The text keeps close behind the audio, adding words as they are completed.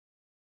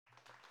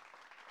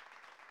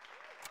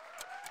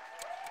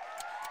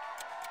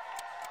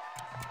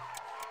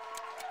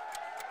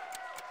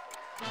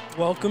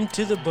Welcome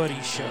to the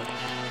Buddy Show.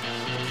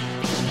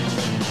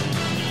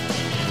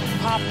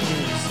 Pop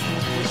news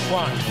with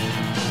Juan.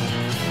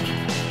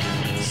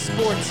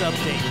 Sports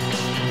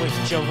update with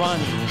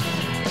Giovanni.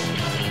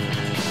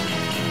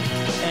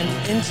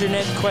 And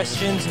internet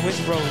questions with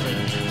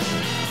Roland.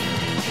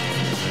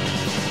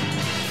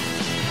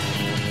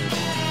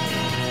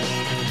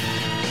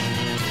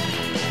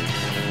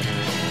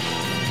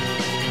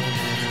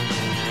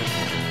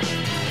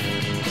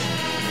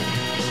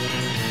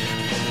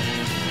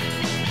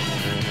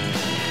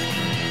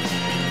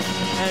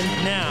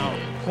 And now,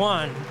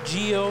 Juan,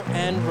 Gio,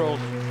 and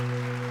Roland.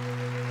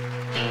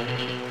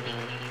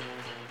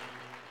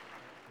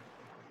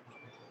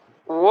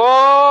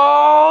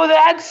 Whoa,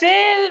 that's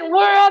it.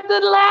 We're at the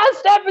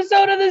last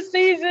episode of the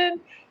season.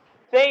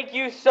 Thank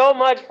you so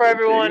much for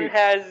everyone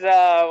has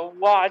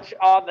watched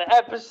all the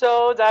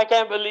episodes. I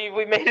can't believe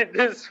we made it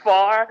this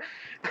far,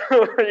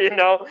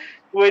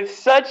 with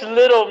such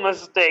little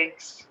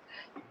mistakes.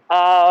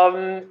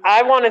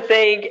 I want to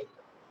thank,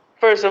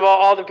 first of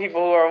all the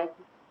people who are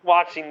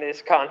watching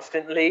this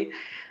constantly.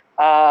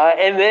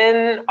 And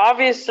then,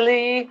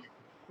 obviously,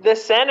 the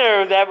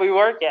center that we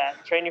work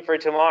at, Training for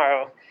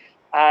Tomorrow.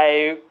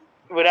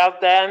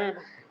 Without them,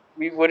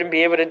 we wouldn't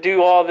be able to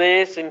do all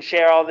this and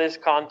share all this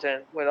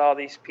content with all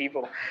these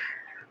people.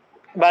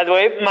 By the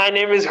way, my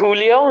name is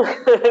Julio.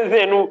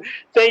 And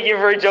thank you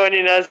for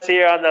joining us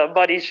here on the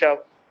Buddy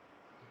Show.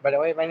 By the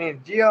way, my name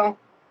is Gio.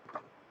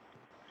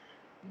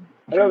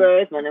 Hello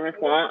guys, my name is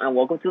Juan, and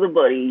welcome to the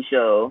Buddy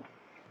Show.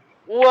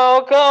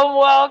 Welcome,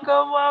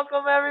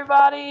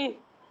 everybody.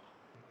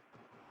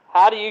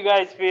 How do you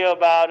guys feel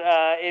about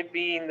it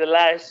being the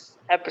last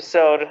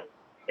episode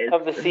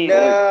of the season?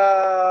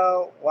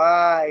 No,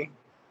 why?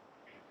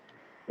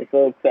 It's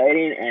so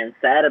exciting and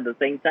sad at the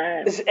same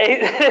time.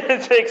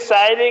 It's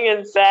exciting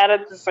and sad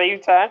at the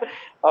same time.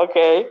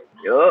 Okay.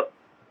 Yup.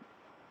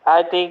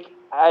 I think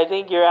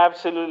you're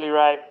absolutely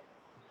right.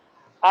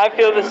 I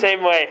feel the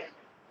same way,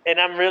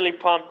 and I'm really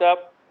pumped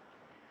up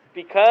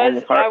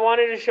because I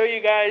wanted to show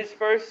you guys.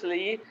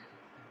 Firstly,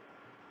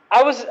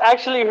 I was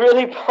actually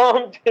really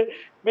pumped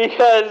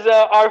because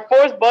our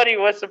fourth buddy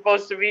was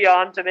supposed to be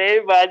on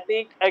today, but I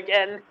think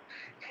again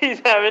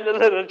he's having a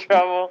little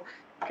trouble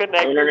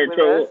connecting with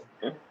us.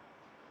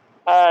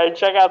 All right,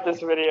 check out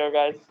this video,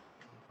 guys.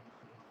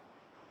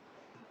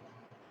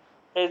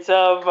 It's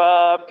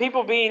of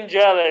people being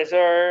jealous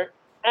or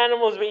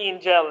animals being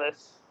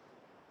jealous.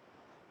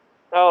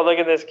 Oh, look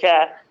at this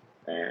cat.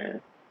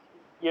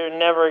 You're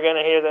never going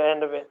to hear the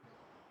end of it.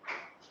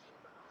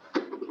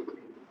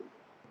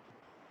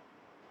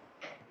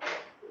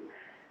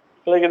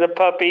 Look at the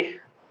puppy.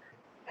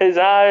 His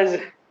eyes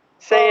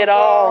say it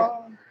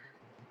all.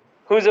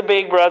 Who's a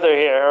big brother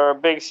here or a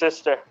big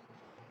sister?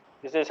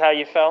 Is this how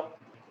you felt?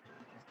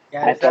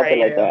 Yeah, I felt it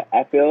like that.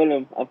 I feel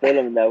him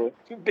that way.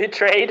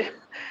 Betrayed?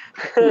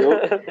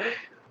 Nope.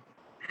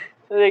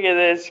 Look at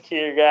this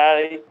cute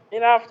guy.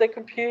 Get off the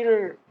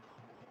computer.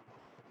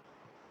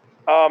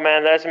 Oh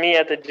man, that's me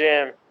at the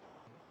gym.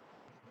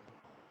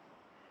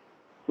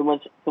 Too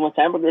much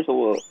hamburgers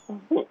or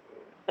what?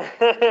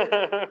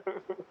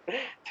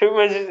 Too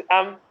much.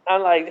 I'm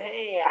like,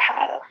 hey,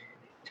 how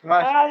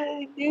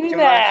did he do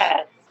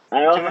that? I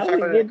don't know how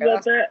to get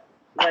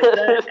like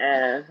that,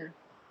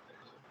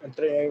 and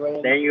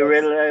then you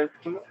realize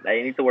that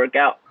you need to work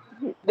out.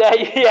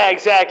 Yeah,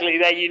 exactly.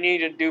 That you need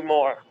to do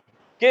more.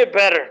 Get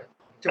better.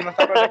 Too much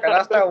tacos de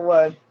canasta or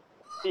what?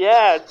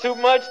 Yeah, too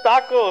much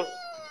tacos.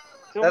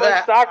 Too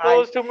much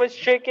tacos, too much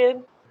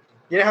chicken.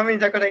 You know how many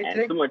tacos I ate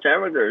today? Too much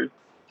hamburgers.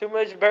 Too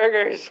much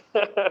burgers.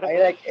 I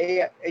ate like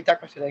eight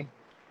tacos today.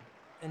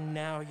 And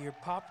now your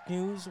pop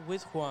news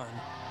with Juan.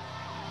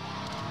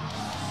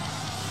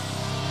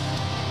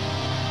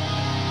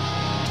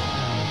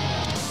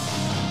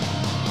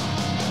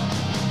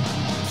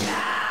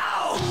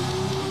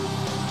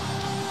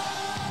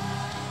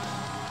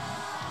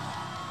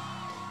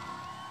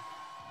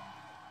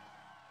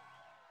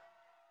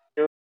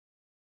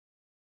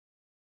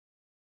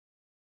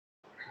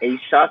 A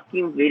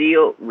shocking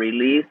video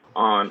released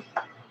on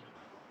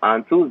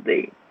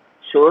Tuesday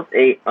shows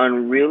a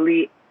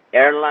Unruly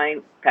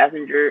airline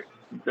passenger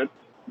duct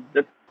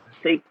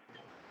taped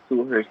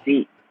to her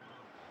seat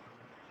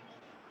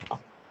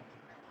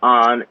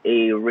on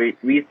a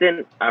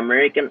recent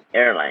American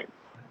Airlines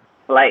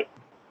flight.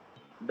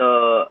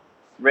 The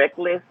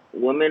reckless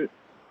woman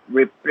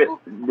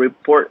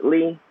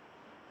reportedly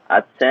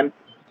attempted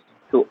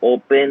to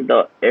open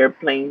the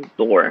airplane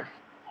door.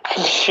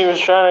 She was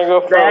trying to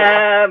go for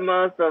that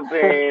must have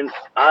been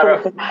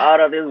out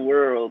of this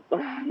world.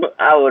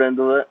 I wouldn't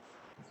do it.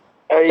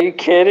 Are you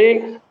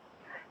kidding?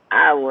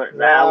 I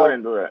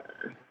wouldn't do it.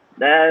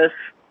 That's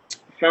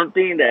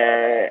something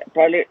that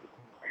probably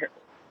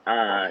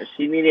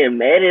she needed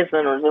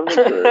medicine or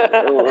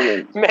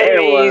something.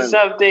 Maybe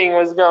something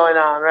was going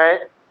on,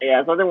 right?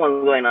 Yeah, something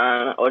was going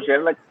on. Or she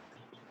had like,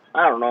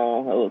 I don't know,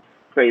 it was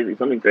crazy,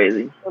 something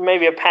crazy. Or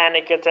maybe a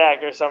panic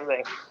attack or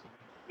something.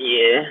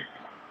 Yeah.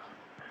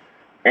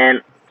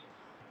 And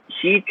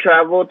she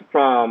traveled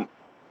from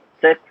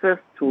Texas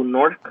to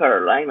North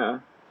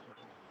Carolina,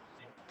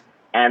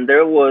 and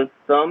there was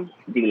some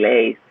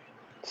delays.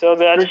 So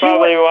that's So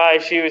probably why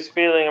she was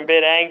feeling a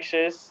bit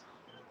anxious.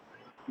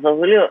 So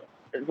Julio,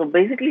 so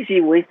basically, she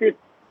wasted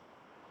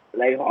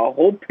like a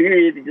whole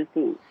period just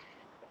to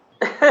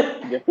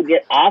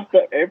get off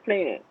the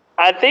airplane.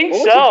 I think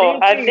What was she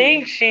so. I thinking?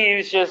 think she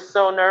was just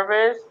so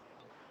nervous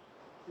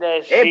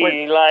that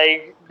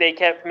Hey, they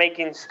kept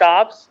making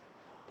stops.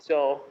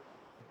 So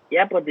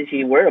Yeah, but did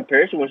she wear a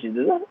parachute when she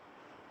did that?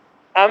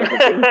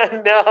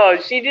 no,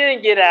 she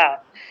didn't get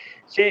out.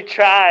 She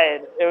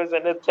tried. It was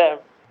an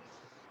attempt.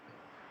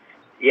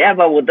 Yeah,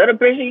 but without a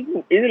parachute, you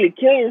can easily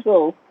kill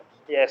yourself.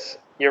 Yes,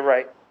 you're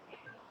right.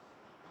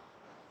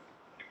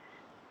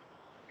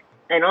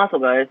 And also,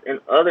 guys, in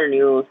other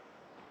news,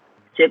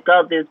 check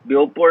out this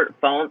billboard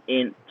found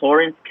in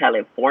Torrance,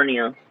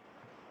 California.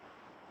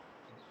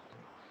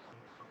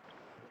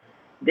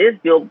 This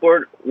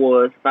billboard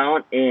was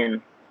found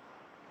in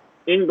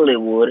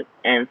Inglewood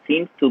and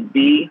seems to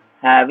be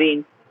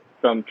having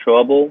some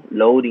trouble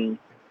loading.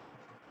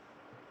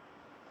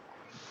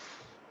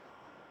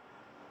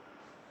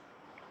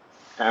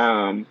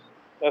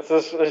 That's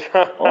just,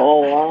 Oh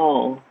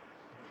wow.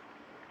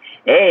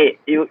 Hey,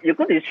 you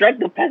could distract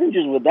the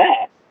passengers with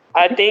that.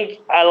 I think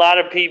a lot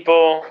of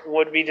people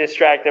would be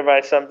distracted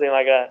by something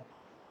like that.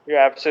 You're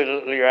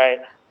absolutely right.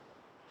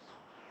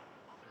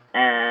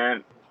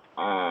 And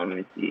let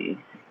me see.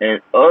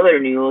 And other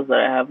news that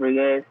I have for you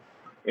guys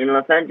in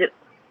Los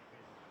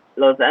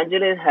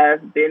Angeles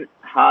has been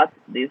hot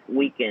this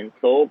weekend,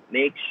 so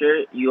make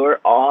sure you're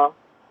all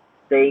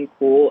staying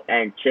cool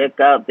and check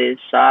out this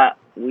shot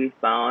we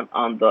found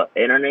on the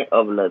internet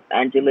of Los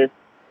Angeles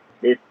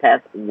this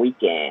past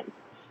weekend.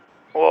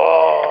 Whoa!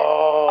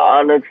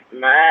 Oh, looks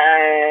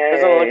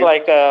nice. Doesn't look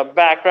like a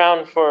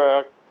background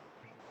for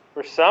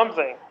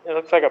something. It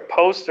looks like a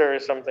poster or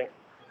something.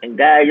 And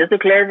guys, just to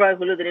clarify,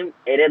 Julio didn't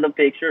edit the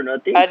picture,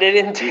 nothing. I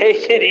didn't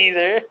take it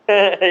either.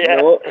 Yeah.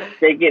 No,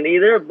 take it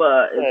either,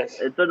 but Yes.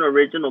 it's an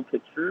original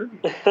picture.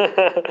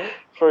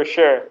 For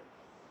sure.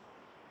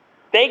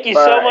 Thank you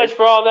so much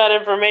for all that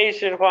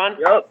information, Juan.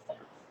 Yep.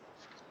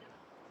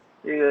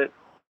 You good.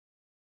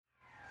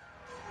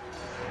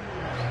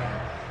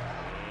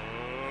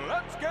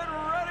 Let's get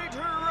ready to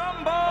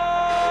rumble!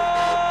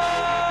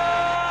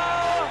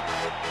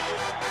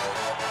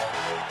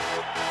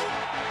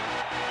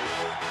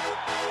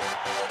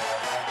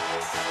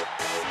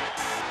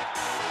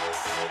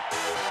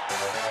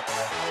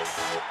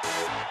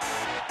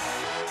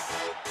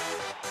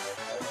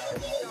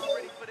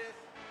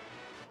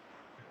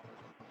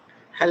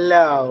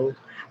 Hello.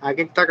 I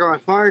can talk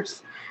about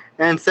sports.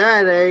 And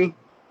Saturday,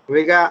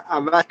 we got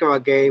a basketball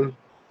game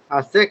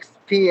at 6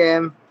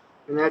 p.m.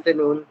 in the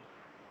afternoon.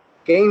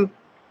 Game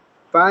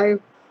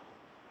 5,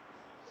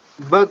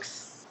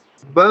 Bucks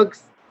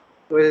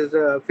with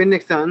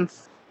Phoenix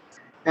Suns.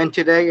 And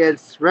today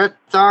it's Red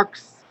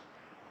Sox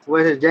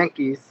with the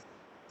Yankees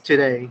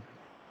today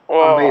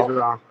on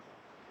baseball.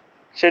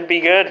 Should be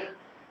good.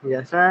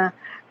 Yes, sir.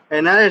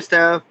 And other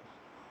stuff,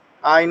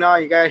 I know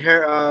you guys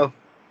heard of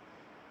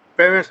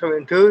Premiers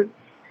Juventud.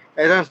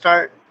 It's going to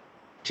start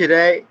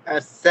today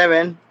at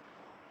 7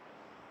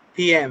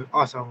 p.m.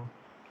 also.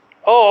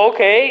 Oh,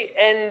 okay.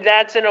 And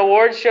that's an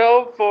award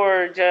show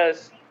for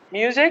just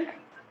music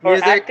or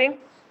acting?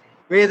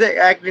 Music,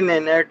 acting,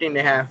 and everything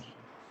they have.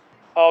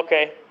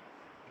 Okay.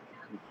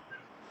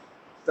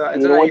 So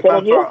it's going to be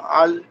fun for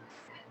all.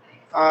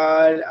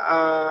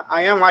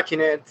 I am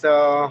watching it,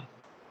 so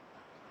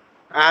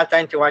I have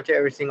time to watch it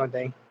every single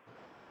day.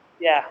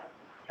 Yeah.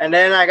 And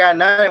then I got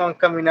another one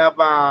coming up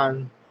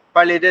on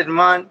probably this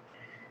month,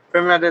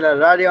 Premio de la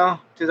Radio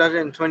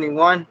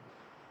 2021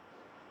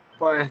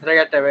 por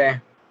Estrella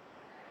TV.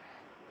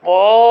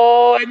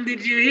 Oh, and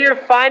did you hear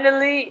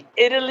finally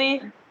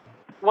Italy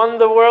won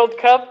the World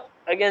Cup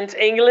against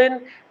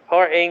England?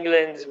 Poor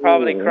England's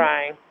probably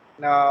crying.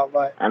 No,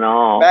 but I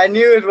know. Bad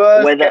news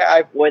was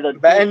where the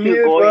bad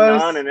news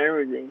going on and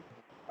everything.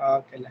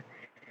 Okay.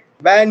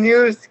 Bad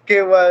news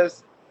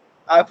was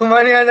I put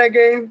money on that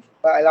game,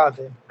 but I lost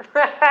it. The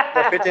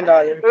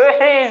 $15.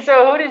 Wait,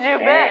 so who did you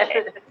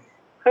bet?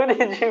 Who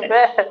did you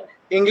bet?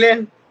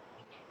 England.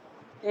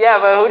 Yeah,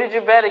 but who did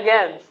you bet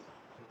against?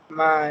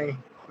 My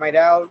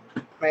dad.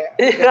 My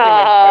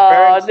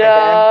parents.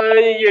 No,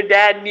 your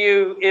dad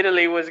knew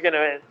Italy was gonna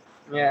win.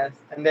 Yes,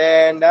 and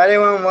then the other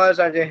one was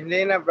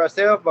Argentina,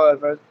 Brazil,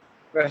 but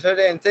Brazil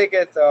didn't take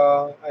it,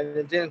 so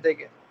Argentina take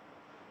it.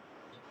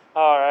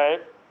 All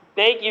right.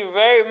 Thank you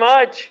very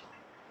much.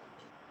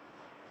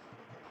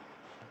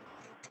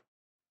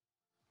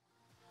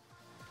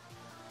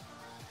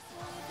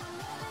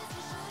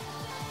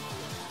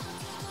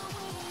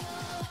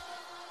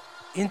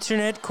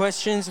 Internet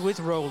questions with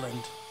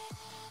Roland.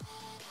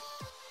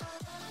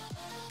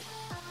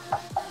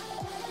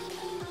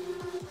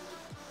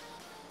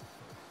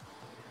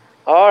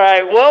 All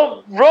right.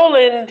 Well,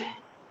 Roland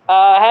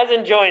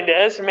hasn't joined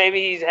us.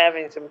 Maybe he's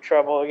having some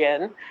trouble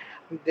again.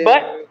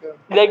 But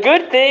the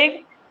good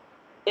thing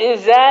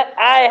is that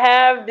I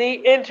have the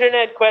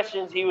internet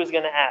questions he was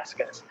going to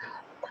ask us.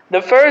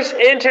 The first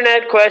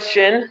internet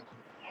question.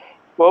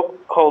 Well,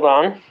 hold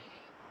on.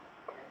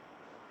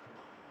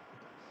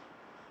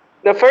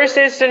 The first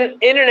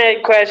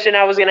internet question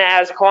I was going to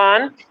ask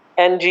Juan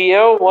and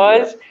Gio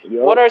was,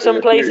 what are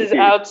some places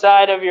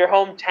outside of your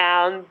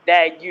hometown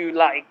that you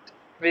liked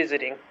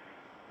visiting?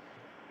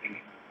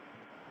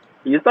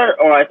 You start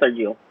or I start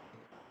you?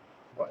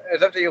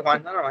 It's up to you,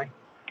 Juan. I don't mind.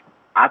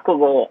 I could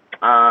go.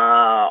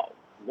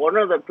 One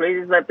of the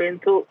places I've been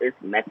to is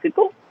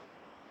Mexico.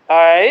 All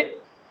right.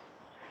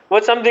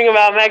 What's something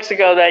about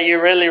Mexico that you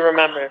really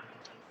remember?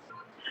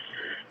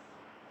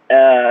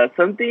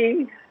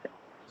 Something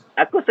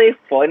I could say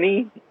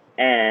funny,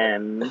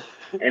 and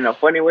in a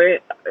funny way,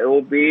 it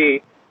will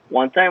be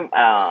one time.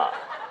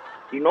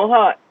 You know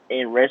how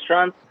in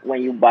restaurants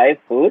when you buy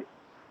food,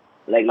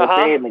 like let's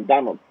say at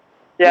McDonald's,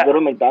 you go to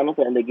McDonald's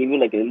and they give you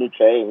like a little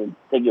tray and you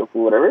take your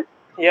food, whatever.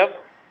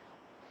 Yep.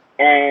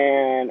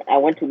 And I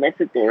went to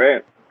Mexico,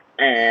 right?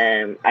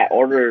 And I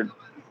ordered.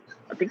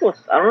 I think it was.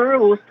 I don't remember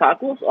if it was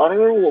tacos. I don't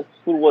remember what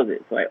food was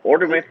it. So I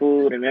ordered my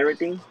food and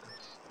everything,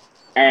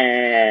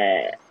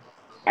 and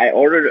I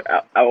ordered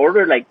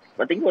like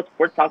I think it was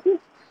 4 tacos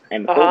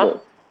and soda.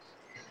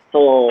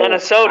 So and a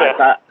soda.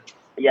 I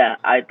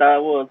thought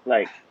it was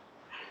like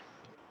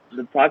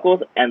the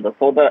tacos and the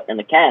soda in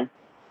the can.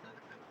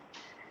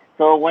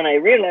 So when I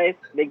realized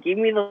they gave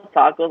me the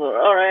tacos,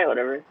 all right,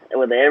 whatever,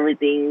 with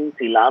everything,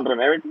 cilantro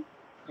and everything.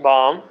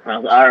 Bomb. I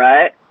was all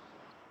right,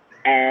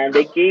 and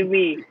they gave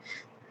me.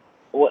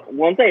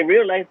 Once I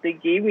realized they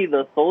gave me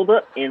the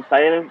soda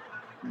inside of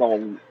a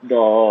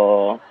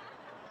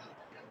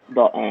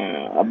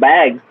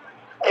bag.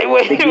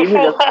 Wait, they gave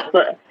me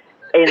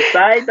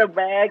inside the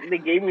bag. They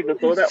gave me the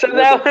soda. So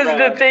that was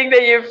the thing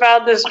that you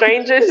found the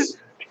strangest.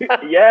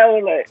 Yeah, I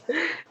was like,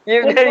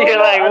 you're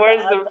like,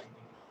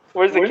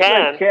 where's the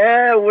can?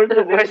 Where's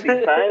the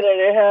inside that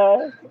they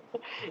have?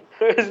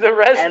 Where's the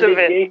rest of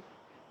it?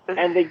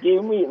 And they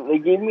gave me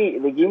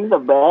the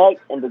bag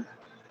and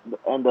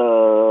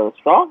the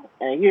straw,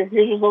 and here's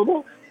your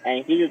soda,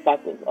 and here's your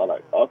tacos. I was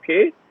like,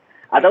 okay.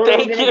 I thought they were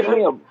gonna give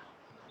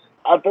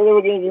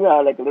me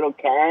like a little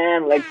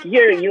can, like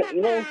here, you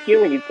know,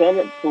 here when you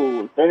come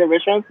to certain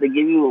restaurants, they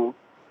give you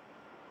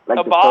like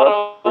a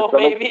bottle,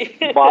 maybe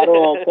bottle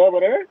or cup,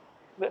 whatever.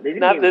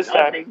 Not this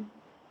time.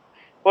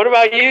 What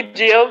about you,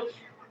 Gio?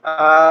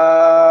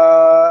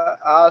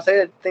 I'll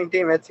say the same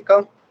thing,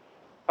 Mexico.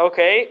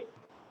 Okay.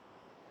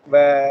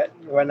 But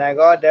when I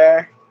go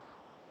there,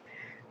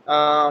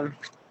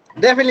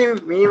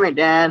 definitely me and my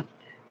dad.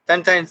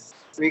 Sometimes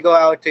we go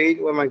out to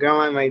eat with my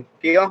grandma and my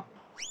tío.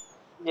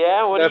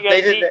 Yeah, what do you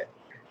guys eat?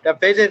 The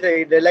places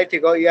they like to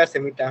go, yeah,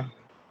 semita.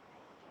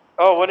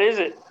 Oh, what is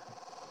it?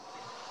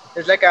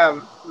 It's like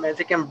a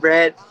Mexican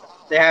bread.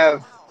 They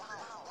have,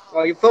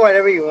 well, you put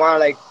whatever you want,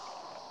 like,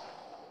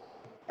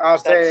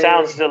 that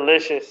sounds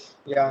delicious.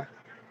 Yeah.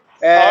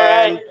 All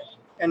right.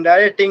 And the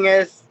other thing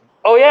is.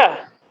 Oh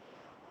yeah.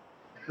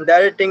 The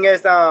other thing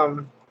is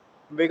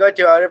we go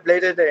to other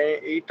places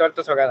to eat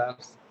tortas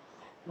ahogadas.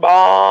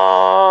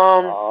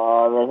 Bomb.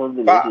 Oh, that sounds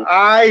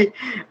delicious.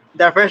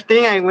 The first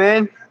thing I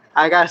went,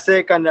 I got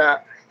sick on the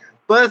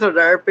bus or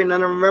the airplane. I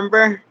don't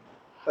remember.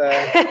 But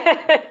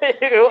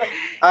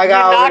I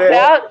got knocked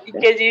out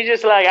because you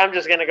just like, I'm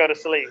just gonna go to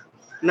sleep.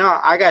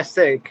 No, I got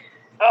sick.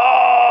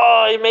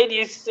 Oh, it made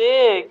you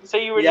sick. So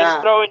you were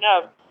just throwing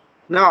up.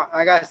 No,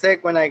 I got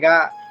sick when I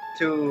got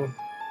to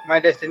my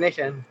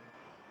destination.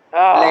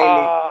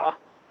 Oh.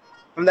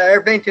 From the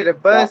airplane to the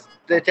bus,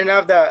 they turn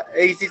off the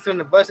ACs on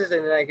the buses,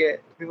 and then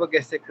people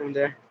get sick from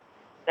there.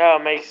 Oh,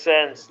 makes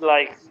sense.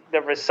 Like the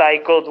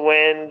recycled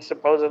wind,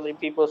 supposedly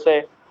people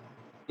say,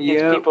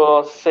 gets people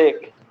all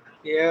sick.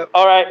 Yep.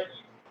 All right.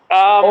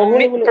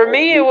 For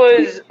me, it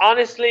was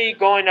honestly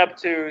going up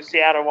to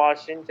Seattle,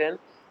 Washington.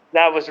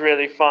 That was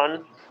really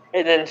fun.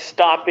 And then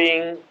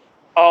stopping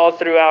all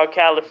throughout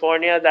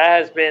California.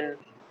 That has been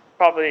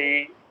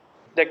probably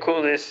the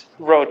coolest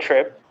road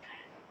trip.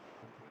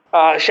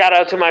 Shout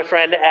out to my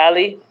friend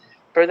Allie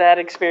for that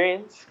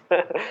experience.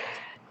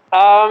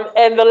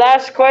 And the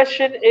last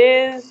question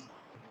is,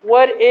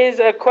 what is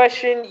a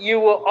question you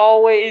will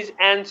always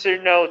answer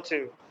no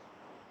to?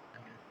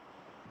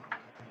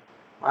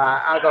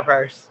 I'll go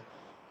first.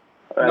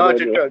 No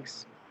to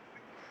drugs.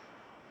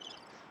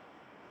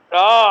 Oh,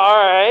 all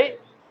right.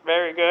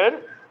 Very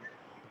good.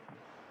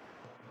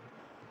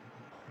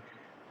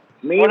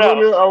 What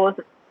else?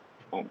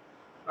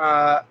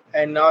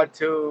 And no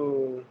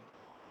to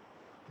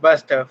bad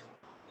stuff.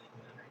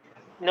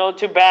 No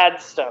to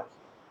bad stuff.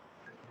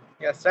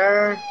 Yes,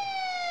 sir.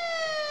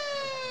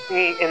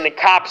 And the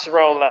cops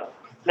roll up.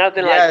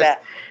 Nothing like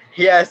that.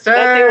 Yes, sir.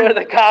 Nothing where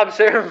the cops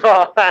are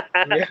involved.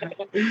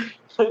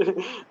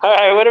 All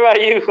right, what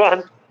about you,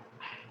 Juan?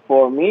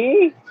 For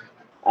me,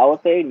 I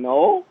would say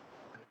no,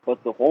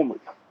 but to homework.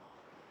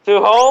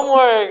 To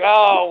homework?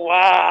 Oh,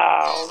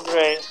 wow.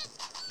 Great.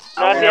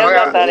 No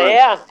haciendo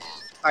tarea.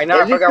 I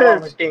know, I forgot one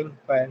more thing,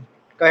 but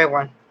go ahead,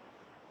 Juan.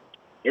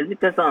 It's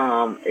because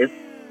it's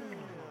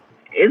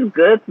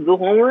good to do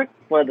homework,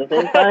 but at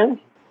the same time,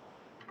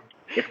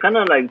 it's kind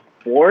of like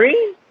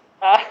boring.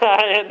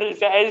 I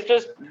understand. It's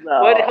just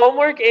what No.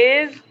 homework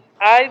is.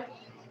 I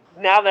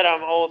now that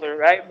I'm older,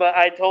 right? But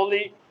I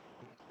totally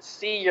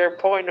see your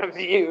point of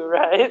view,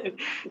 right?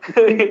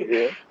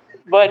 Yeah.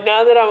 But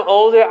now that I'm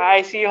older,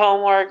 I see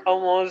homework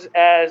almost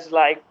as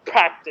like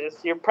practice.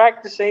 You're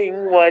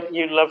practicing what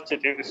you love to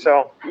do.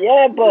 So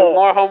Yeah, the but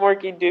more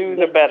homework you do,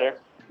 the better.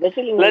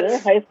 especially when you're in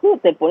Let's. high school,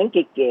 te ponen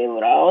que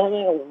quebrado. I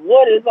mean,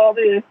 what is all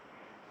this?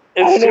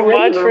 I It's know too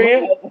much regular for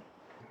you. math.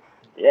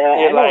 Yeah,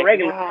 You're I know like,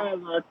 regular no,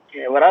 math, but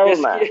quebrado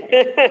just math.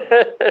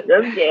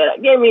 Just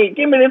give me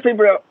this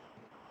paper.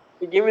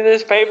 give me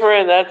this paper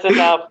and that's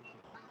enough.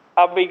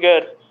 I'll be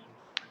good.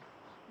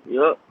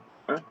 Yup.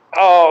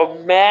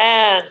 Oh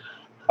man.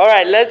 All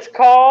right, let's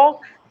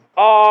call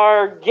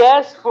our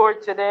guest for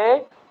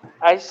today.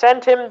 I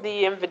sent him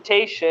the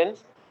invitation.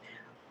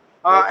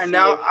 Let's And see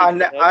now if he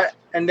connects.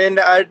 and then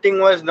the other thing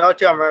was no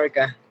to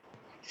America.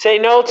 Say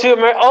no to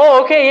America.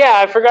 Oh, okay, yeah.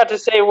 I forgot to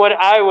say what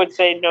I would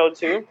say no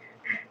to.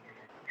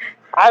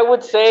 I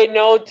would say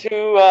no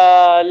to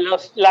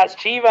Las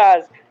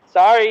Chivas.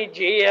 Sorry,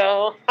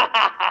 Gio.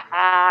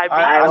 I beat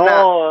I I'm you. not,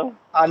 know.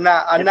 I'm Están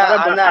not, I'm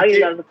las not.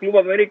 Águilas, Club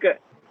América.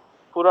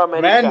 Puro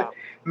Men, America.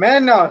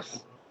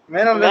 menos,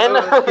 menos de esos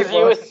Menos,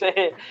 you would equipos.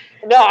 say.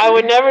 No, I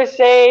would never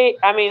say.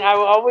 I mean, I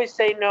would always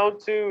say no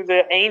to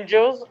the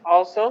Angels.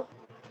 Also,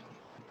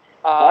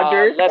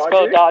 Dodgers, let's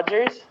go Dodgers.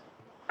 Dodgers.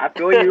 I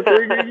feel you,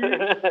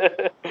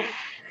 sir.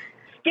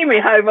 Give me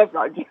high five,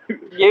 Dodgers.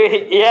 Give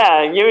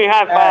me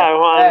high five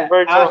on I'll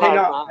virtual say high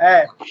no.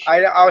 five.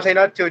 I'll say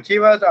no to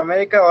Chivas,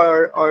 America,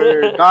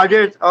 or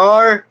Dodgers,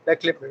 or the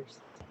Clippers.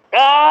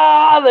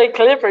 Ah, the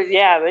Clippers.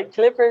 Yeah, the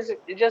Clippers.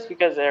 Just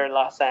because they're in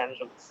Los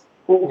Angeles.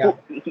 Yeah.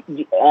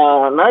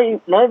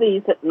 Now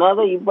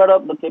that you brought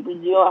up the Clippers,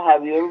 Gio,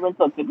 have you ever been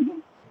to a Clippers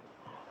game?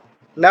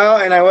 No,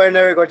 and I will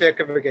never go to a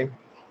Clipper game.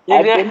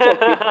 I've been to a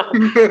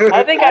Clipper.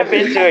 I think I've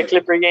been to a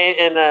Clipper game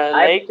and a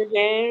I've Laker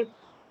game.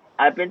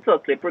 I've been to a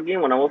Clipper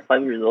game when I was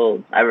 5 years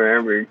old. I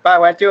remember. But I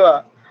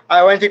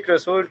went to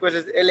Cruz Azul because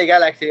it's LA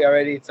Galaxy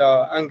already,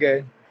 so I'm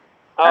good.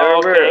 I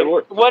Oh, remember.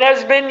 okay. What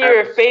has been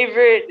your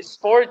favorite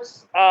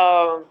sports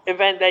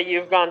event that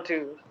you've gone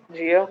to,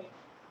 Gio?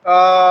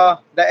 The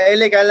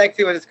LA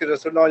Galaxy was Cruz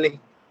Azul only.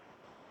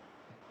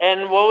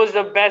 And what was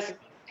the best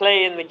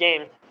play in the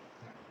game?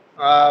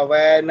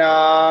 When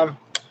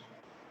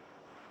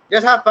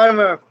just have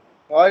fun.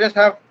 Just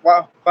have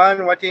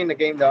fun watching the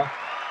game though.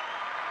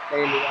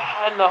 Mainly,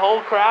 yeah. And the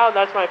whole crowd.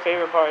 That's my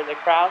favorite part. The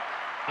crowd.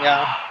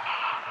 Yeah.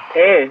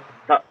 Hey,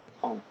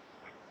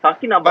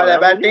 talking about But the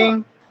that, bad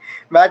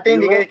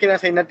thing, you you guys cannot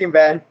say nothing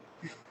bad.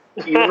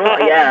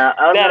 yeah,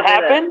 I was That gonna say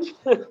happened.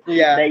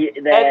 Yeah.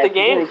 that At the people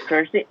game? were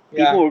cursing.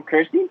 Yeah. People were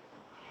cursing,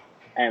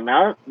 and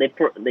now they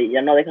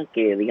ya no dejan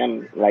que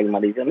digan like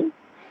maldiciones.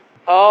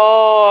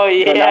 Oh So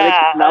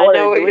yeah, now I what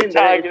know they're what you're doing,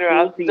 they're talking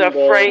about. excusing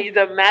The phrase,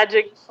 the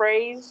magic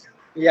phrase.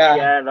 Yeah.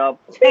 Yeah, no.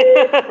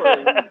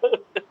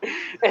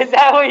 Is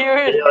that what you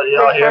were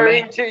Y'all hear me?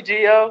 referring to,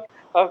 Gio?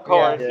 Of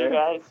course, Yeah. you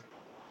guys.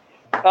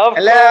 Of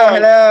Hello, course.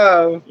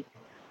 hello.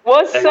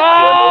 What's Hey,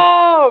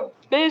 up,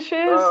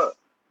 bitches?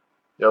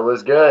 Yo,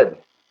 what's good?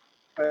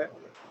 What's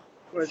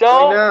going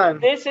So on?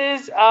 this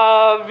is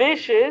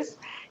Vicious.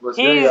 What's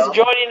good, He's y'all?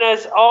 joining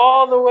us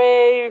all the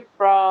way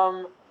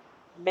from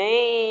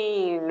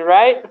Maine,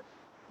 right?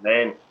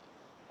 Man,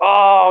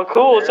 Oh,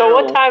 cool. So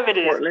what No, time it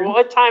is? Portland.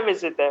 What time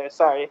is it there?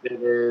 Sorry. it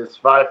is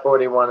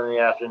 5:41 in the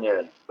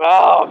afternoon.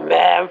 Oh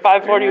man,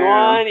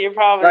 5:41. You're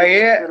probably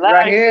Right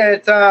relaxing. here,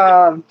 it's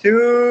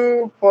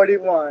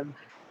 2:41.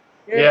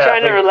 You're Yeah,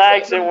 trying to thank you.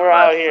 relax, and we're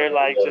out here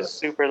Relax, like yeah. just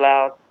super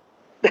loud.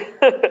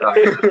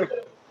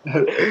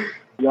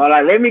 Y'all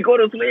like, let me go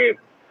to sleep.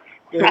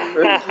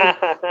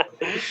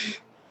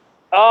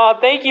 Oh,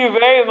 thank you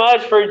very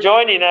much for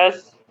joining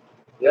us.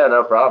 Yeah,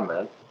 no problem,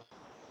 man.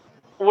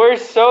 We're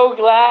so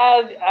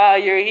glad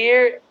you're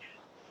here.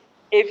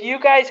 If you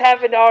guys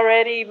haven't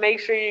already, make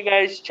sure you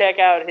guys check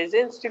out his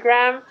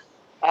Instagram,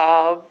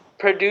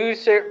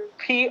 producer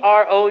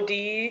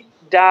PROD.vicious,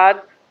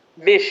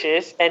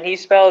 and he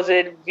spells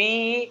it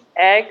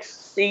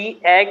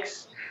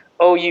VXCXOUS.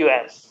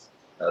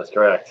 That's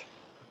correct.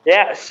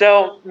 Yeah,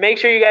 so make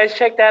sure you guys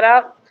check that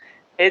out.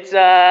 It's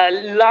a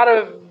lot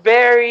of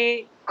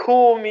very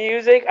cool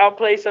music. I'll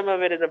play some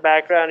of it in the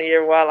background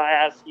here while I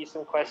ask you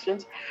some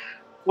questions.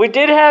 We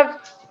did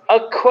have a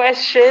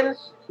question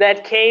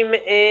that came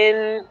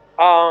in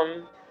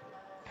from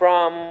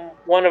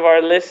one of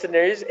our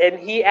listeners, and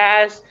he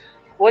asked,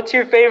 "What's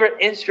your favorite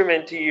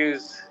instrument to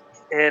use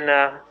in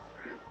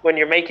when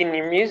you're making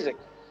your music?"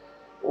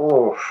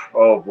 Ooh,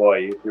 oh boy,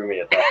 you threw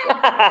me a tough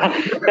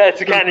one.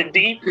 That's kind of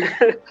deep.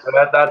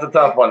 That's a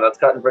tough one. That's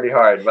cutting pretty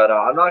hard. But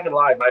I'm not gonna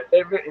lie, my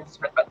favorite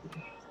instrument.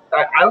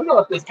 I don't know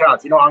if this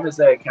counts. I'm gonna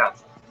say it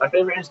counts. My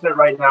favorite instrument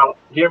right now.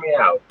 Hear me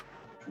out.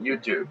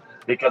 YouTube,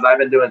 because I've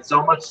been doing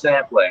so much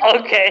sampling.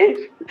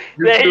 Okay,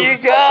 there you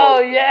go.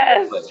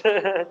 Yes,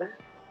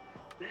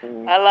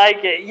 I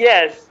like it.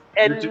 Yes,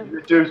 and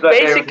YouTube's my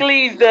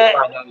basically favorite. the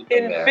Find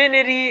anything there.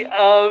 infinity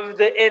of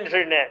the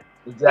internet.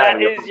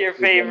 Exactly. That is your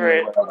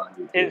favorite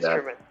YouTube,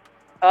 instrument.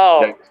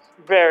 Oh, Yeah.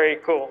 very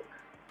cool.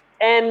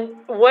 And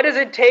what does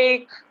it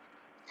take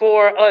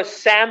for a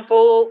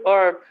sample,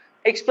 or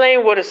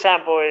explain what a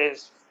sample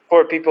is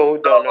for people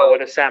who don't know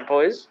what a sample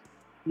is?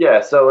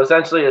 Yeah, so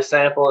essentially a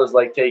sample is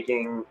like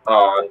taking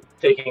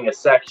a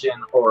section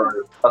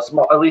or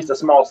at least a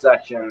small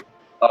section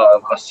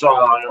of a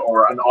song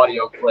or an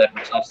audio clip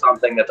of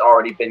something that's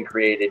already been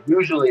created,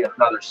 usually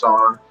another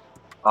song.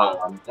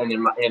 And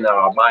in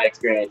my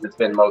experience, it's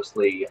been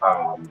mostly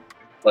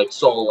like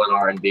soul and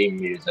R&B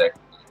music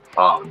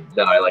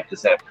that I like to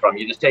sample from.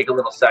 You just take a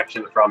little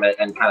section from it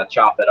and kind of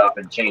chop it up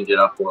and change it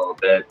up a little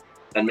bit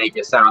and make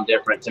it sound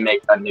different to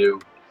make a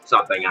new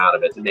something out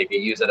of it, to maybe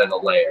use it as a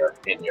layer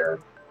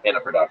in a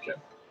production.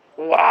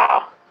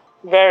 Wow,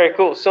 very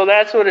cool. So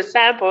that's what a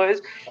sample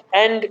is,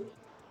 and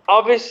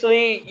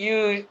obviously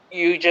you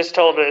just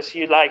told us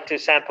you like to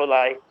sample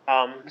like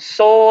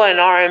soul and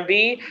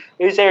R&B.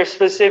 Is there a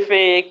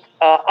specific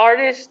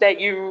artist that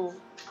you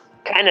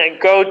kind of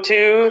go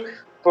to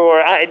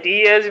for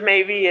ideas,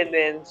 maybe, and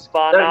then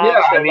spawn off?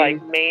 Yeah, So I mean,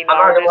 like main I'm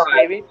not gonna artist, lie.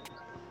 maybe.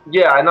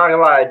 Yeah, I'm not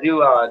gonna lie. I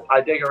do.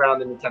 I dig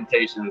around in the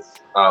Temptations.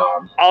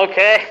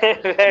 Okay,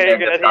 very Yeah,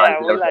 good. guitar Yeah,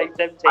 we too. like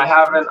Temptations. I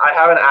haven't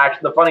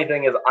actually. The funny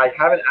thing is, I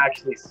haven't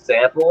actually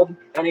sampled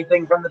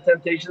anything from the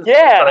Temptations.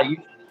 Yeah. But I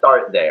used to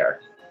start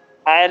there.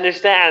 I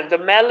understand. The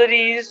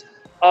melodies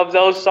of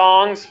those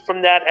songs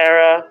from that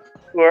era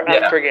were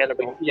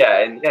unforgettable. Yeah,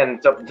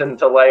 and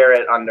to layer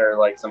it under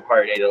like some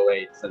hard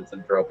 808s and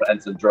some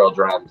drill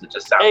drums, it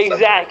just sounds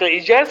Exactly.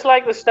 Just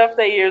like the stuff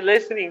that you're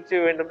listening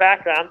to in the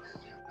background,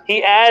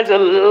 he adds a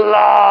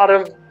lot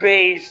of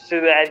bass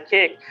to that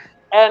kick.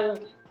 And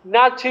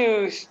not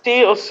to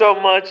steal so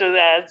much of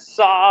that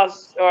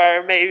sauce,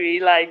 or maybe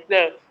like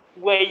the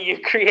way you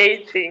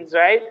create things,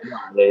 right?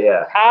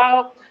 Yeah.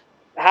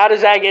 How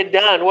does that get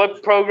done?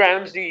 What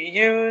programs do you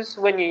use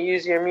when you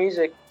use your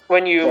music?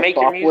 When you make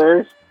your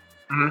music?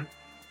 Mm-hmm.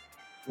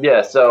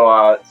 Yeah, so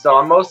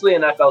I'm mostly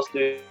an FL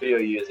Studio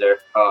user.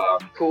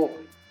 Cool.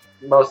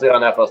 Mostly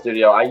on FL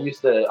Studio. I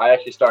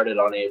actually started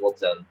on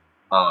Ableton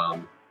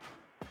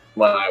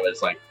when I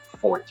was like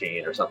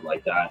 14 or something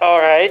like that. All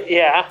right,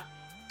 yeah.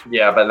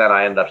 Yeah, but then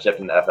I ended up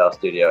shifting to FL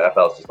Studio.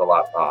 FL is just a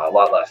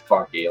lot less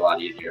funky, a lot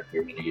easier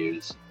for me to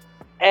use.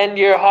 And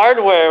your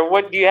hardware,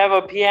 what do you have,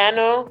 a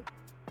piano?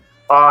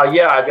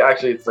 Yeah,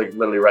 it's like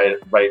literally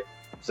right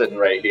sitting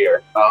right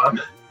here. Cool.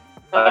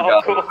 I've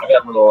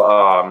got a little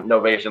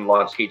Novation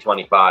Launch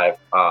T25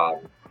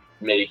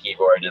 MIDI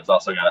keyboard. It's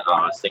also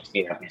got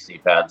 16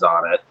 FEC pads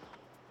on it.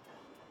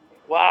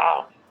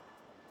 Wow.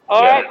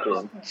 All right.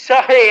 Cool.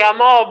 Sorry,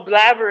 I'm all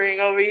blabbering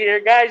over here,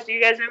 guys. Do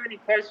you guys have any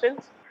questions?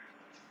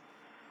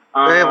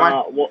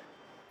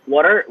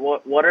 What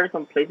are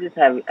some places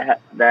have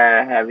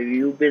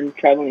you been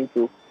traveling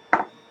to?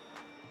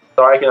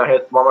 Sorry, can I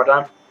hit one more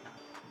time?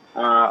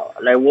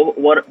 Like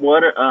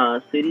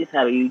what cities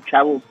have you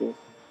traveled to?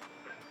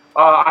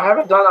 I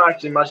haven't done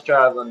actually much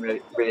traveling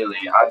really.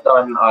 I've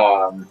done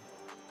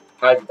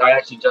I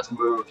actually just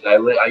moved.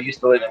 I used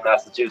to live in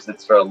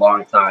Massachusetts for a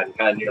long time,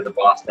 kind of near the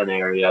Boston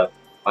area.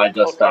 I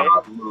just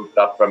moved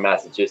up from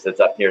Massachusetts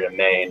up here to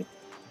Maine.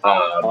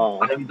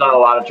 I haven't done a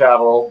lot of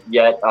travel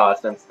yet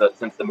since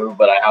the move,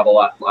 but I have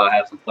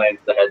some plans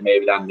to head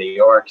maybe down to New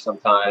York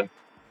sometime.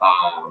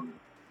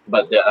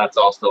 But that's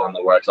all still in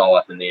the works, all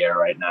up in the air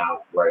right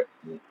now, where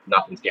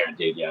nothing's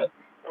guaranteed yet.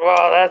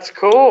 Wow, that's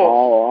cool.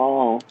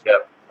 Oh.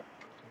 Yep.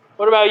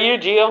 What about you,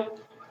 Gio?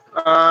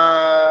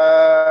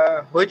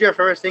 Who's your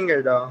favorite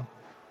singer, though?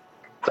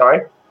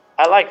 Sorry?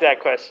 I like that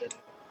question.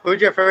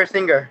 Who's your favorite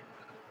singer?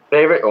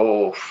 Favorite?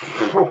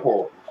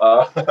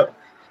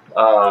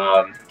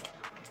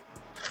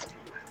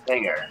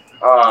 Singer.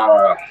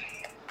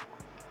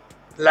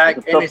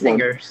 Like any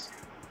singers.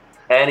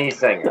 Any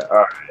singer.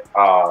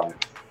 All right.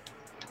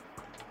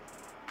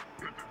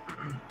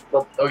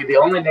 The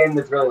only name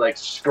that's really like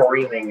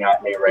screaming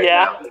at me right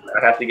now,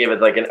 I have to give it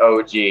like an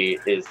OG,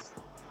 is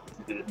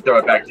throw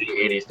it back to the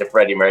 80s to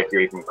Freddie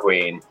Mercury from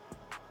Queen.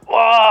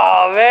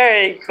 Wow,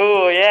 very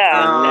cool.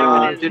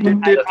 Yeah.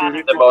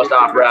 The most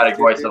operatic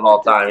voice of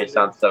all time. He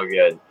sounds so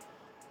good.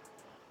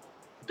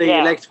 Do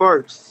you like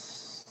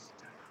sports?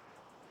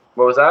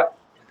 What was that?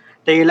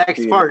 Do you like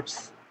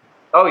sports?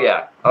 Oh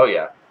yeah.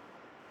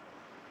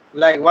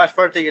 Like what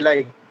sport do you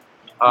like?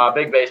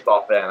 Big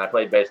baseball fan. I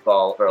played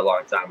baseball for a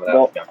long time when I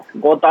was young.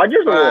 Go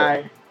Dodgers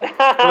or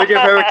who's your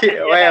favorite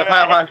team? Wait,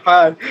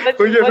 hold.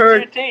 Who's your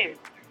favorite team?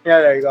 Yeah,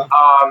 there you go.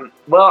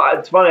 Well,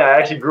 it's funny. I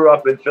actually grew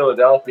up in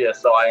Philadelphia,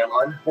 so I am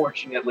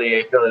unfortunately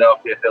a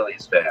Philadelphia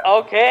Phillies fan.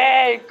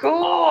 Okay,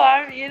 cool.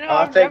 I've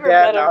never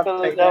met a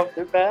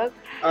Philadelphia fan.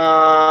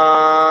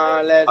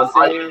 Let's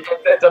see.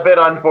 It's a bit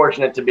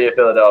unfortunate to be a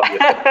Philadelphia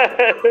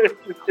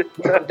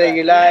fan. Do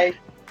you like?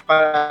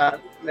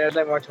 There's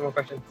like two more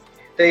questions.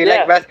 Do you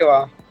like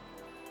basketball?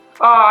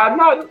 I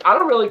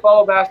don't really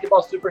follow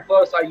basketball super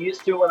close. I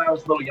used to when I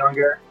was a little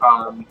younger.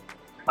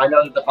 I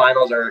know that the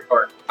finals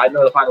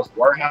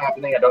were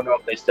happening. I don't know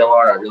if they still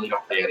are. I really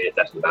don't pay any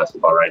attention to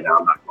basketball right now.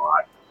 I'm not gonna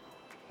lie.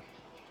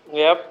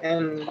 Yep.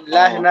 And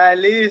last but not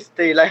least,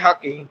 do you like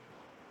hockey?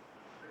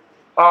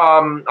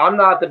 I'm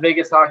not the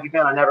biggest hockey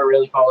fan. I never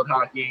really followed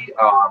hockey.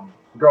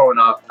 Growing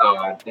up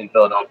in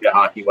Philadelphia,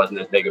 hockey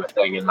wasn't as big of a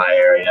thing in my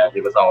area.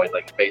 It was always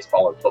like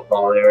baseball and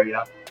football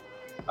area.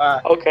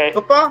 Okay.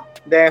 Football?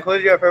 Then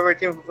who's your favorite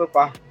team for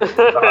football?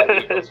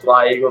 Eagles,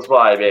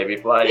 fly, baby,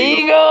 fly.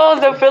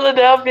 Eagles, the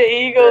Philadelphia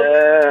Eagles.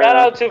 Shout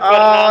out to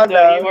Fernando.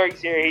 no. He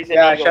works here. He's an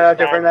Yeah, Eagles shout out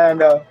to fan.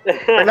 Fernando.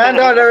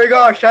 Fernando, there we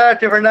go. Shout out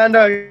to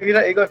Fernando. He's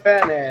an Eagles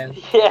fan, and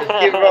just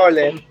keep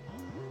rolling.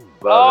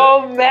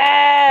 Oh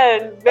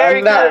man,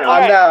 very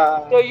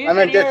cool. So you I'm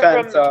said a you Jet were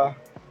fan, from. so.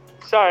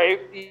 Sorry,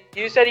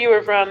 you said you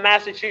were from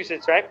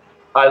Massachusetts, right?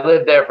 I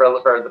lived there for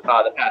the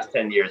past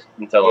 10 years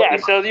until. Yeah,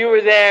 so you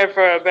were there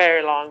for a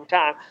very long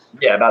time.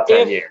 Yeah, about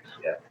 10 years.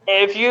 Yeah.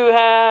 If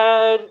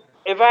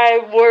I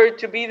were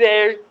to be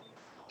there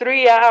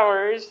 3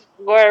 hours,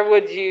 where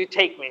would you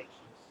take me?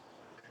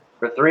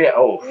 For 3,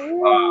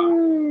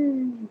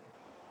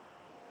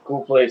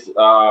 cool place.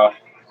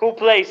 Cool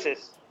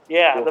places.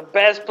 Yeah, the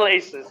best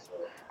places.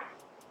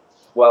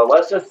 Well,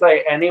 let's just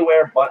say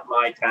anywhere but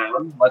my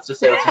town. Let's just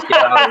get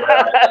out of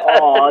there.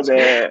 Oh,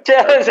 there.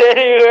 Just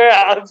anywhere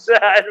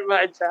outside of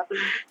my town.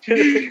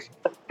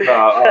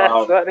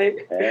 That's funny.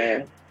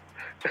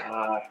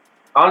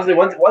 Honestly,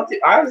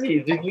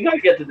 you gotta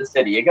get to the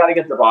city. You gotta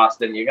get to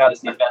Boston. You gotta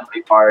see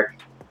Fenway Park.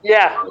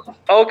 Yeah.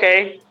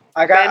 Okay.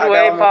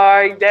 Fenway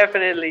Park,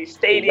 definitely.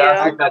 Stadium.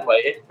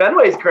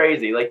 Fenway's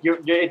crazy. Like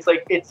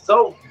it's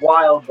so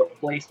wild the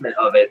placement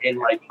of it in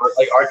like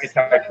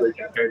architecture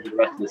compared to the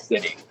rest of the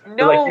city.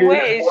 No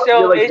way.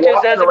 So it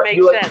just doesn't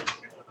make sense.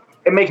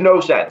 It makes no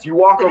sense. You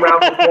walk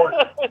around the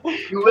corner.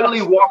 You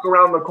literally walk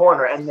around the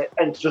corner and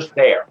it's just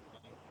there.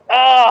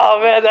 Oh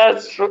man,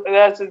 that's how I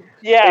feel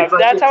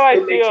about.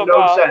 It makes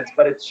no sense,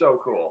 but it's so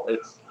cool.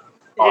 It's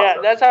awesome.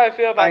 Yeah, that's how I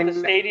feel about the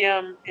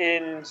stadium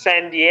in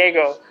San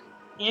Diego.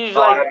 You just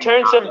like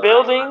turn some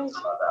buildings,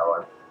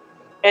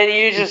 and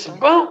you just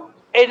boom,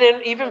 and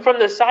then even from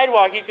the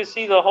sidewalk you can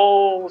see the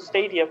whole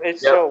stadium.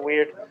 It's so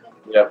weird.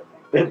 Yep.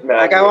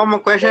 I got one more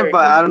question,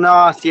 but I don't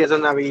know if it's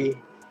gonna be.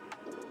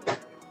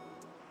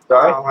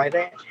 Sorry.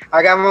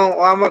 I got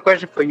one more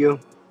question for you.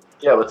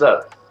 Yeah, what's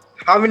up?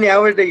 How many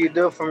hours do you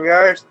do from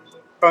your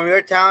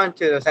town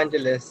to Los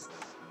Angeles?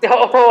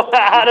 Oh,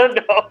 I don't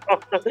know.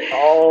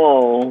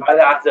 Oh.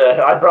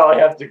 I'd probably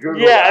have to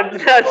Google. Yeah,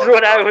 that's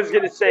what I was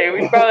gonna say.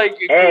 We probably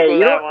could Google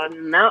that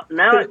one.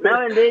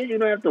 Nowadays you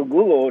don't have to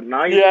Google.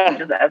 Now you can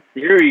just ask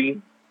Siri.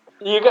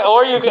 You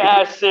can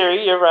ask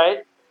Siri. You're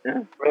right.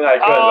 Yeah.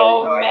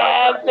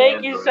 Man,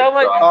 thank you so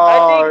much.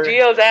 I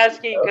think Gio's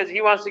asking because he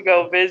wants to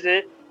go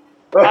visit.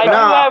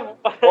 I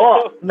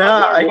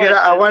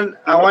want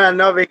to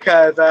know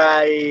because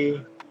I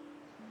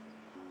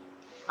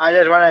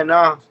just want to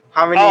know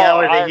how many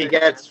hours that he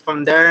gets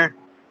from there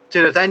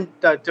to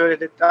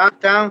the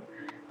downtown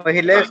where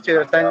he lives to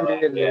Los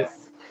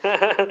Angeles.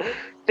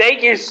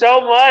 Thank you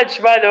so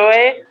much, by the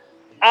way.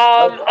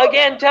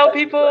 Again, tell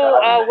people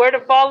where to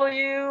follow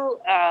you,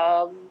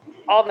 all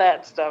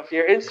that stuff.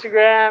 Your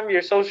Instagram,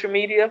 your social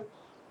media.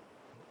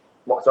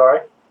 What?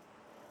 Sorry.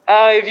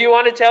 If you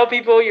want to tell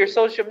people your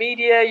social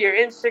media, your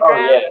Instagram.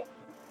 Oh,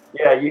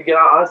 yeah, you can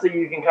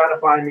kind of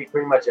find me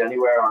pretty much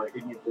anywhere if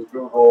you just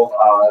Google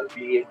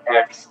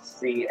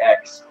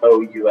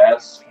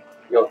VXCXOUS.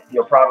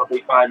 You'll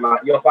probably find my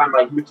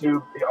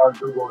YouTube on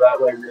Google that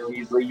way really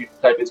easily. You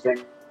type in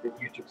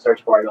YouTube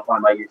search bar, you'll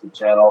find my YouTube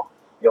channel.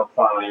 You'll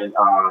find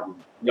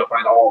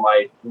all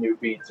my new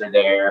beats are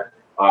there.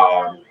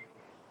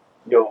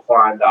 You'll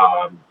find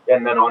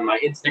and then on my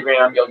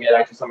Instagram you'll get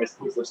actually some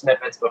exclusive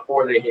snippets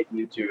before they hit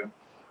YouTube.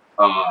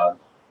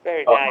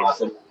 Very nice.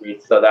 Awesome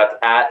beats. So that's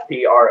at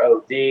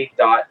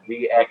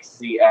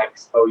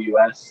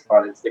PROD.VXCXOUS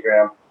on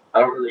Instagram.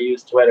 I don't really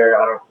use Twitter.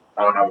 I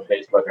don't have a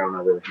Facebook. I don't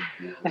have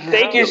everything.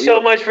 Thank you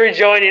so much for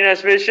joining us,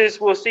 Vicious.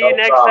 We'll see you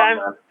next time.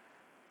 Man.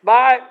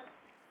 Bye.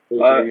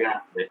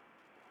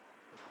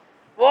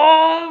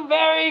 Well,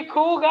 very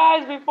cool,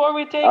 guys. Before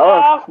we take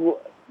off,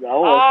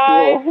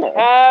 I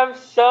have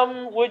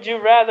some would you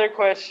rather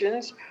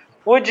questions.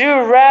 Would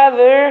you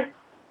rather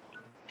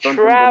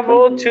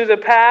travel to the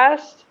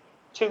past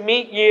to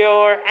meet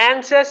your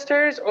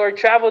ancestors or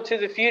travel to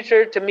the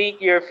future to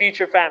meet your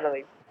future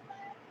family?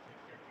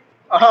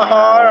 All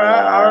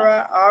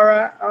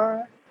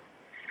right.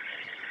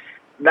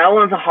 That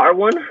one's a hard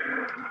one.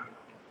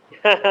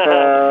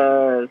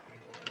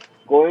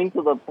 Going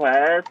to the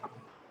past,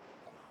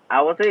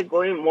 I would say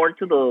going more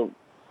to the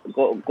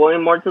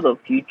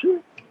future.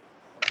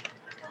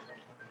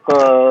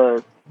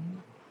 Because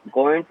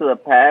going to the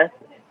past,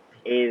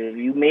 if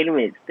you made a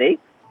mistake,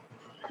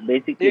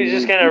 basically you're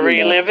just gonna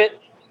relive it.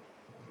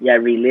 Yeah,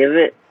 relive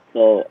it.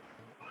 So,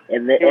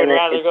 you would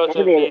rather go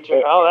to the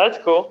future. Oh, that's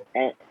cool.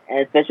 And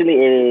especially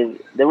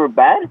if they were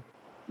bad,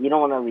 you don't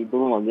want to redo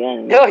them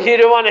again. No, you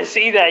don't want to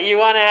see that. You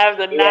want to have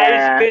the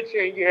nice picture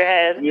in your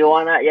head. You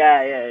want to,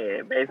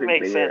 yeah. Basically,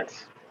 makes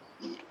sense.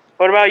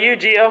 What about you,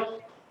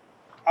 Gio?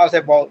 I'll say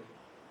both.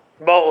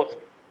 Both,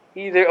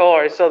 either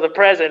or. So the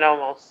present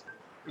almost.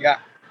 Yeah.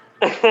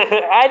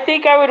 I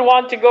think I would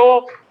want to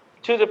go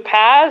to the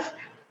past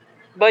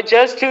but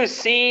just to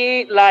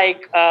see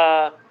like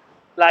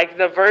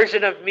the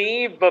version of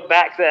me, but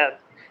back then.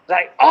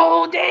 Like,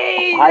 oh,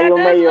 dang, How that you does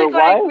met your look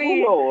like wife,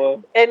 me.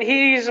 Julio? And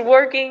he's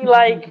working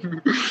like,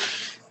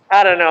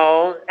 I don't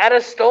know, at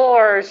a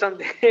store or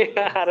something.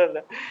 I don't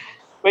know.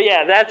 But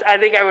yeah, I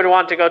think I would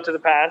want to go to the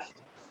past.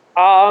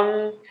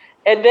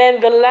 And then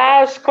the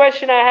last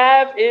question I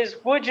have is,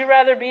 would you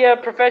rather be a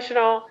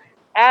professional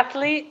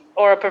athlete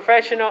or a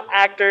professional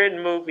actor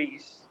in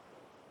movies?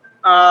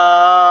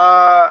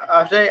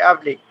 I'll say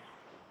athlete.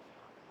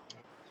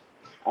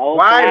 I'll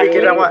Why? say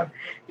Because I want.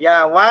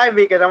 Yeah, why?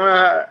 Because I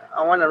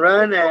wanna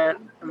run And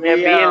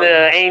being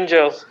the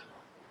Angels.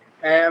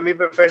 and be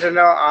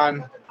professional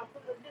on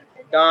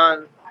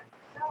done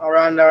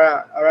around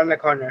the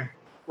corner.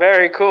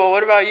 Very cool.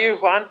 What about you,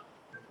 Juan?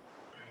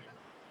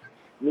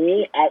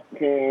 me, I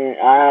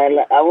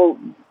will.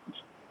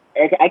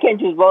 I can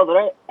choose both,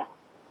 right?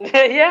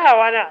 Yeah,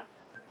 why not?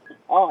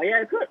 Oh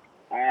yeah, good.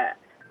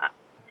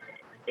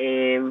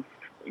 If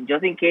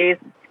just in case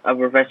a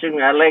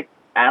professional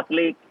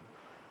athlete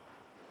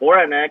or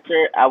an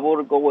actor, I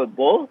would go with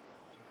both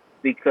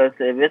because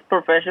if it's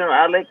professional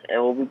athlete, it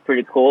will be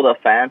pretty cool, the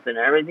fans and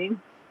everything.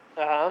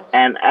 Uh-huh.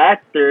 And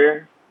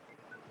actor,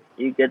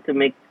 you get to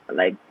make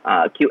like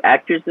cute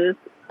actresses.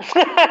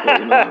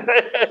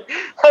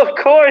 Of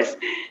course,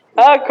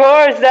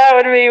 that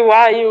would be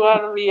why you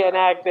want to be an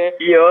actor.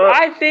 Yeah,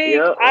 I think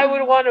yeah. I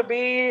would want to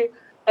be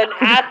an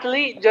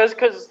athlete just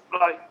because,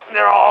 like,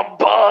 they're all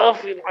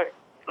buff and like,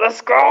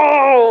 let's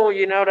go.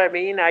 You know what I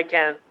mean?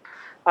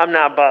 I'm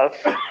not buff.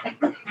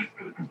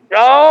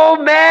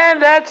 Oh man,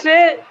 that's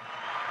it.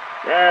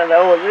 Yeah,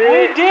 that was We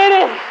it. did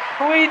it.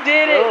 We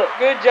did it.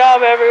 Good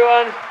job,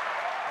 everyone.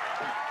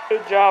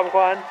 Good job,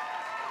 Juan.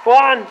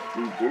 Juan,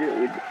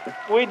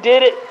 we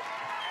did it.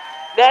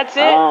 That's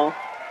it. Oh,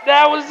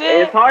 That was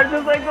it. it's hard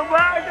to say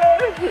goodbye,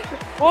 guys.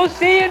 We'll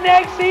see you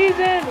next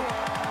season.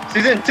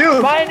 Season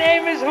 2. My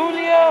name is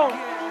Julio.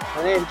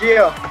 My name's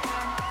Gio.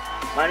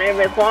 My name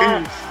is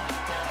Juan.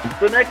 Peace.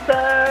 Till next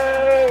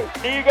time.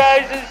 See you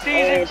guys in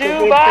season 2.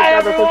 Hey, Bye, check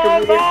out the social everyone.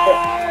 media.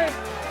 Bye.